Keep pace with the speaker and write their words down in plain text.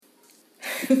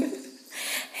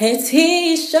Hey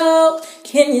teacher,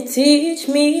 can you teach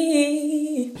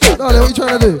me? Darling, what you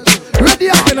trying to do? Ready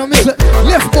again, I'm Mr.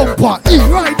 Left bumper, E,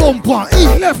 right bumper,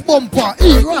 E, left bumper,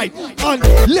 E, right, and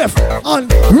left,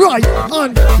 and right,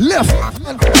 and left,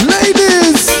 and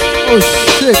ladies! Oh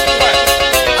shit!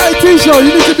 Hey teacher,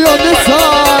 you need to be on this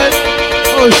side!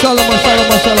 Oh shalom,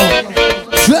 shalom, shalom.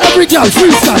 So every girl,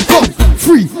 freestyle, come!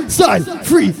 Freestyle,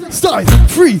 freestyle,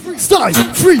 freestyle,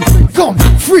 free, come,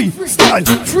 freestyle,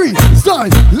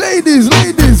 freestyle. Ladies,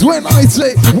 ladies, when I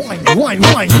say wine, wine,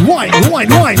 wine, wine, wine,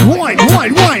 wine, wine,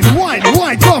 wine, wine, wine,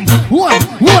 wine, come, wine,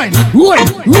 wine, wine,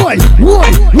 wine,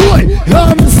 wine, wine.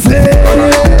 I'm saying,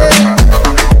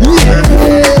 yeah.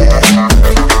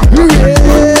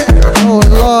 Oh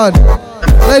Lord,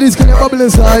 ladies, can you bubble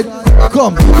inside?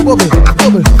 Come, bubble,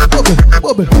 bubble, bubble,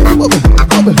 bubble, bubble,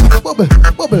 bubble, bubble,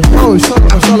 bubble. Oh,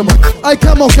 shalom. I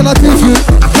come on, can I take you?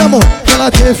 Come on, can I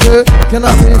take you? Can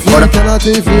I take you? Can I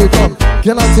take you? Come,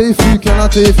 can I take you? Can I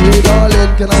take you,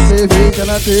 darling? Can I take you? Can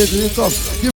I take you? Come.